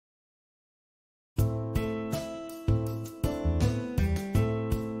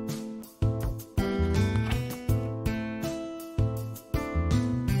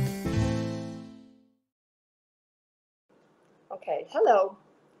Okay, hello.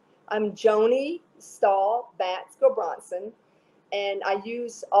 I'm Joanie Gulbronson, and I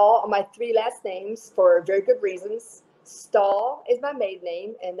use all of my three last names for very good reasons. Stahl is my maiden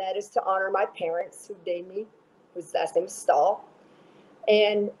name, and that is to honor my parents who named me, whose last name is Stahl.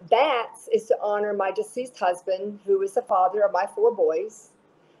 And Batts is to honor my deceased husband, who is the father of my four boys.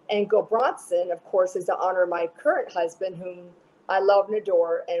 And Gulbronson, of course, is to honor my current husband, whom I love and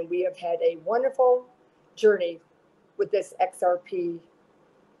adore, and we have had a wonderful journey with this XRP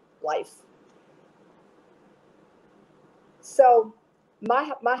life. So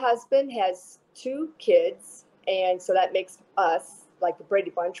my husband has two kids, and so that makes us like the Brady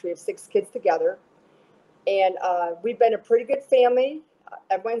Bunch. We have six kids together, and we've been a pretty good family.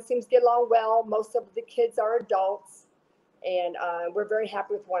 Everyone seems to get along well. Most of the kids are adults, and we're very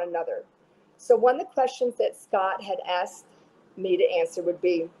happy with one another. So one of the questions that Scott had asked me to answer would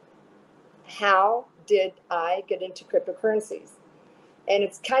be, how did I get into cryptocurrencies? And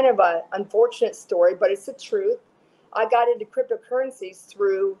it's kind of an unfortunate story, but it's the truth. I got into cryptocurrencies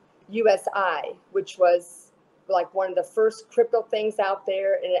through USI, which was like one of the first crypto things out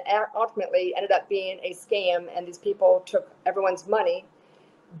there. And it ultimately ended up being a scam, and these people took everyone's money.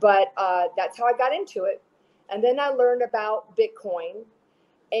 But that's how I got into it. And then I learned about Bitcoin.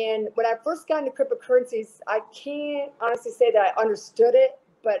 And when I first got into cryptocurrencies, I can't honestly say that I understood it,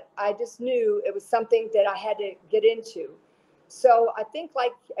 but I just knew it was something that I had to get into. So I think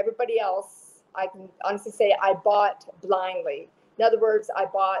like everybody else, I can honestly say I bought blindly. In other words, I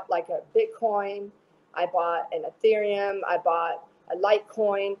bought like a Bitcoin, I bought an Ethereum, I bought a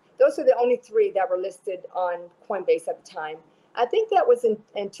Litecoin. Those are the only three that were listed on Coinbase at the time. I think that was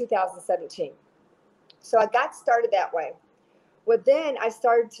in 2017. So I got started that way. Well, then I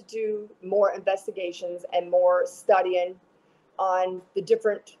started to do more investigations and more studying on the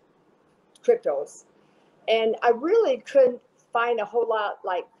different cryptos. And I really couldn't find a whole lot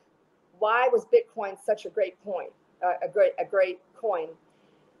like, why was Bitcoin such a great coin, a great coin?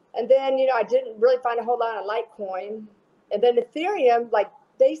 And then, I didn't really find a whole lot on Litecoin. And then Ethereum, like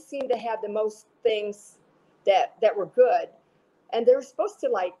they seem to have the most things that were good. And they were supposed to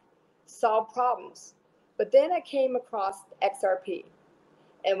like solve problems. But then I came across XRP.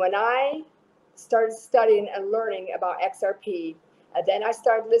 And when I started studying and learning about XRP, and then I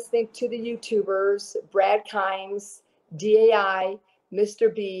started listening to the YouTubers, Brad Kimes, DAI,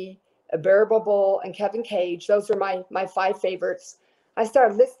 Mr. B, Bearable Bull, and Kevin Cage. Those are my five favorites. I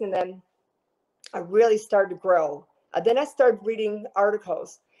started listening to them. I really started to grow. Then I started reading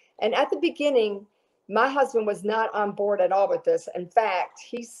articles. And at the beginning, my husband was not on board at all with this. In fact,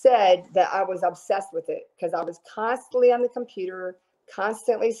 he said that I was obsessed with it because I was constantly on the computer,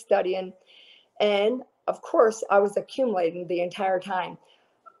 constantly studying. And of course, I was accumulating the entire time.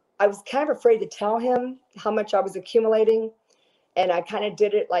 I was kind of afraid to tell him how much I was accumulating. And I kind of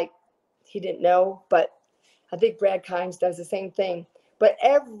did it like he didn't know. But I think Brad Kimes does the same thing. But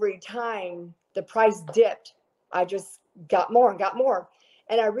every time the price dipped, I just got more and got more.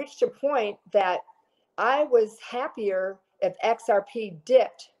 And I reached a point that I was happier if XRP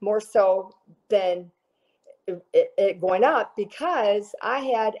dipped more so than it going up, because I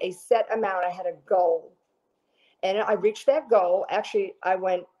had a set amount. I had a goal, and I reached that goal. Actually, I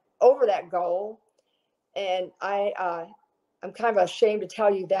went over that goal, and I'm kind of ashamed to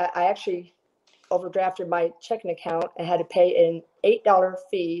tell you that I actually overdrafted my checking account and had to pay an $8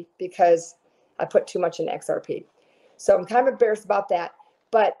 fee because I put too much in XRP. So I'm kind of embarrassed about that.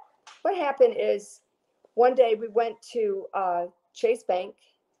 But what happened is one day we went to Chase Bank,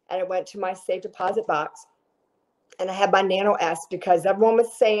 and I went to my safe deposit box, and I had my Nano S because everyone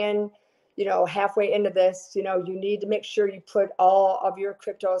was saying, halfway into this, you need to make sure you put all of your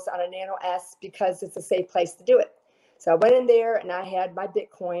cryptos on a Nano S because it's a safe place to do it. So I went in there and I had my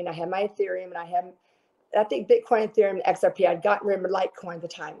Bitcoin, I had my Ethereum, and I think Bitcoin, Ethereum, and XRP. I'd gotten rid of Litecoin at the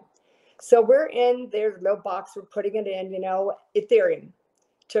time. So we're in their little box, we're putting it in, Ethereum.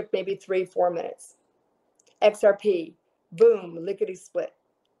 Took maybe 3-4 minutes. XRP, boom, lickety split.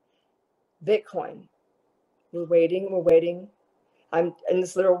 Bitcoin, we're waiting. I'm in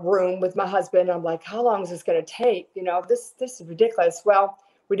this little room with my husband. I'm like, how long is this going to take? This is ridiculous. Well,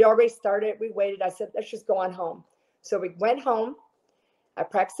 we'd already started. We waited. I said, let's just go on home. So we went home. I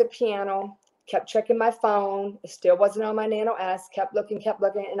practiced the piano, kept checking my phone. It still wasn't on my Nano S. Kept looking.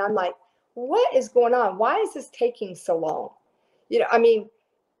 And I'm like, what is going on? Why is this taking so long?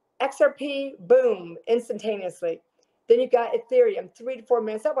 XRP, boom, instantaneously. Then you got Ethereum, 3 to 4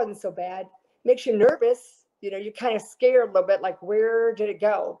 minutes. That wasn't so bad. Makes you nervous. You're kind of scared a little bit, like, where did it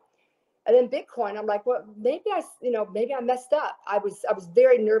go? And then Bitcoin, I'm like, well, maybe I messed up. I was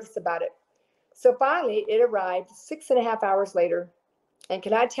very nervous about it. So finally, it arrived 6.5 hours later. And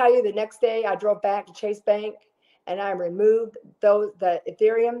can I tell you, the next day I drove back to Chase Bank and I removed the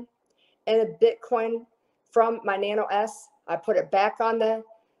Ethereum and the Bitcoin from my Nano S. I put it back on the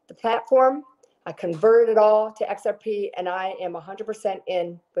platform. I converted it all to XRP, and I am 100%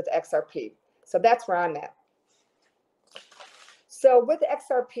 in with XRP. So that's where I'm at. So with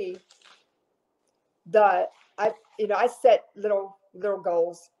XRP, I set little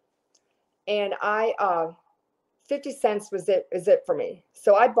goals, and 50 cents is it for me.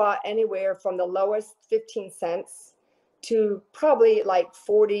 So I bought anywhere from the lowest 15 cents to probably like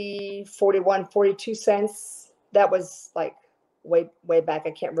 40, 41, 42 cents. That was like way back.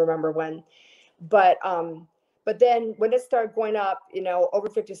 I can't remember when. But then when it started going up, over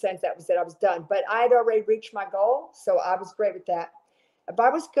 50 cents, that was it. I was done. But I had already reached my goal, so I was great with that. If I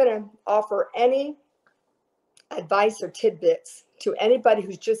was going to offer any advice or tidbits to anybody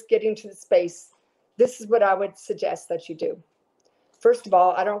who's just getting to the space, this is what I would suggest that you do. First of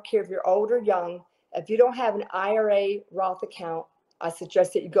all, I don't care if you're old or young. If you don't have an IRA Roth account, I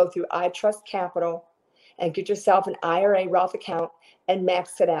suggest that you go through iTrust Capital and get yourself an IRA Roth account and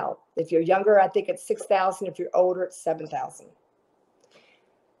max it out. If you're younger, I think it's $6,000. If you're older, it's $7,000.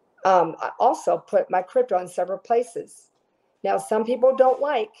 I also put my crypto in several places. Now, some people don't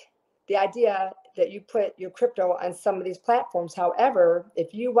like the idea that you put your crypto on some of these platforms. However,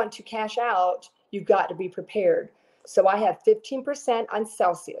 if you want to cash out, you've got to be prepared. So I have 15% on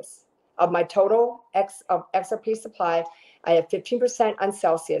Celsius of my total XRP supply. I have 15% on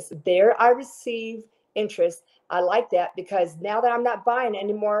Celsius. There I receive interest. I like that because now that I'm not buying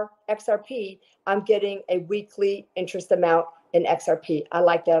any more XRP, I'm getting a weekly interest amount in XRP. I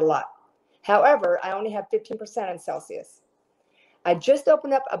like that a lot. However, I only have 15% on Celsius. I just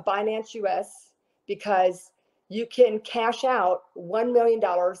opened up a Binance US because you can cash out $1 million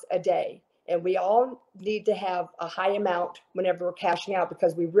a day. And we all need to have a high amount whenever we're cashing out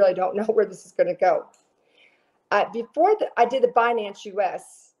because we really don't know where this is going to go. Before I did the Binance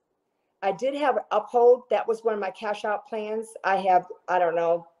US, I did have Uphold. That was one of my cash out plans. I have, I don't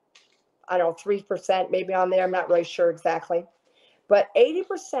know, 3% maybe on there. I'm not really sure exactly. But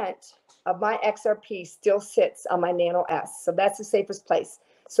 80% of my XRP still sits on my Nano S. So that's the safest place.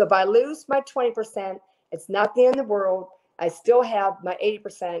 So if I lose my 20%, it's not the end of the world. I still have my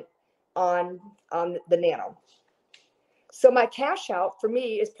 80% on the Nano. So my cash out for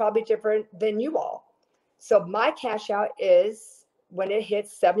me is probably different than you all. So my cash out is when it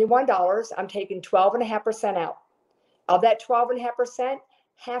hits $71, I'm taking 12.5% out. Of that 12.5%,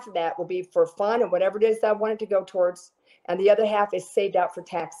 half of that will be for fun and whatever it is that I want it to go towards. And the other half is saved out for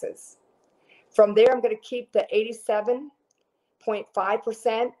taxes. From there, I'm going to keep the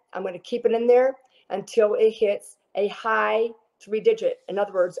 87.5%. I'm going to keep it in there until it hits a high 3-digit. In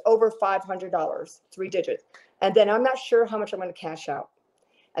other words, over $500, 3-digit. And then I'm not sure how much I'm going to cash out.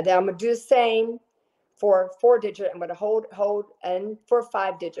 And then I'm going to do the same for 4-digit. I'm going to hold, and for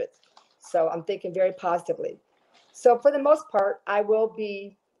 5-digit. So I'm thinking very positively. So for the most part, I will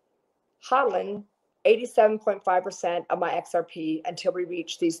be hodling 87.5% of my XRP until we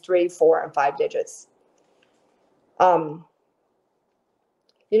reach these 3, 4, and 5 digits. My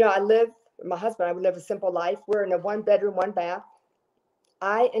husband and I live a simple life. We're in a 1-bedroom, 1-bath.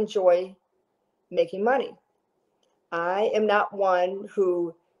 I enjoy making money. I am not one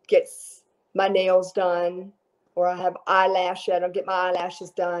who gets my nails done, or I have eyelashes. I don't get my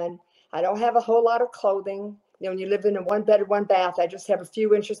eyelashes done. I don't have a whole lot of clothing. When you live in a 1-bedroom, 1-bath, I just have a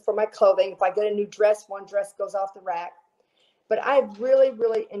few inches for my clothing. If I get a new dress, one dress goes off the rack. But I've really,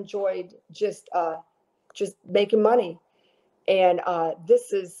 really enjoyed just making money. And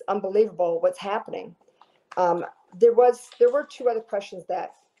this is unbelievable what's happening. There were 2 other questions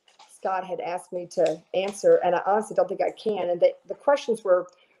that Scott had asked me to answer, and I honestly don't think I can. And the questions were,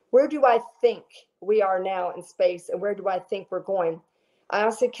 where do I think we are now in space, and where do I think we're going? I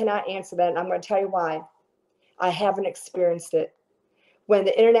honestly cannot answer that, and I'm going to tell you why. I haven't experienced it. When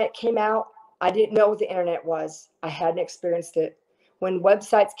the internet came out, I didn't know what the internet was. I hadn't experienced it. When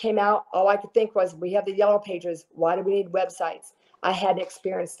websites came out, all I could think was, we have the yellow pages. Why do we need websites? I hadn't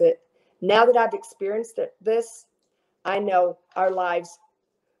experienced it. Now that I've experienced this, I know our lives,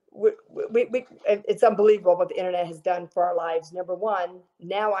 it's unbelievable what the internet has done for our lives. Number one,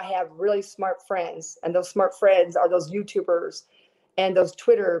 now I have really smart friends, and those smart friends are those YouTubers and those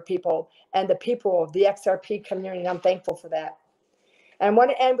Twitter people and the people of the XRP community. I'm thankful for that. And I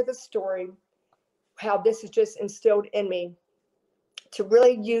want to end with a story, how this is just instilled in me to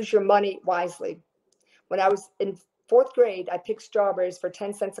really use your money wisely. When I was in 4th grade, I picked strawberries for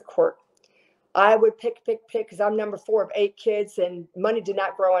 10 cents a quart. I would pick, because I'm number 4 of 8 kids, and money did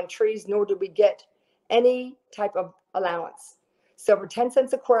not grow on trees, nor did we get any type of allowance. So for 10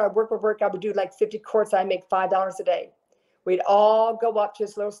 cents a quart, I work. I would do like 50 quarts. I make $5 a day. We'd all go up to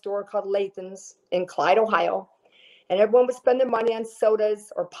this little store called Lathan's in Clyde, Ohio, and everyone would spend their money on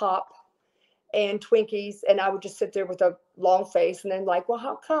sodas or pop and Twinkies, and I would just sit there with a long face, and then like, well,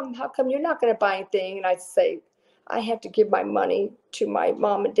 how come you're not going to buy anything? And I'd say, I have to give my money to my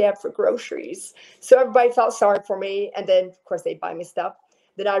mom and dad for groceries. So everybody felt sorry for me, and then of course they'd buy me stuff.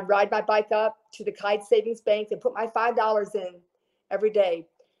 Then I'd ride my bike up to the Clyde Savings Bank and put my $5 in every day.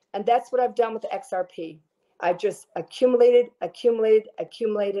 And that's what I've done with the XRP. I just accumulated.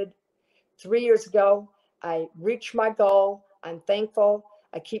 3 years ago, I reached my goal. I'm thankful.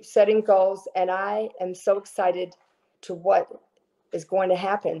 I keep setting goals, and I am so excited to what is going to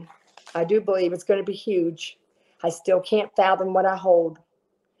happen. I do believe it's going to be huge. I still can't fathom what I hold,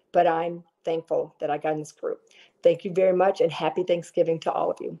 but I'm thankful that I got in this group. Thank you very much, and happy Thanksgiving to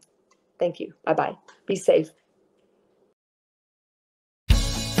all of you. Thank you. Bye-bye. Be safe.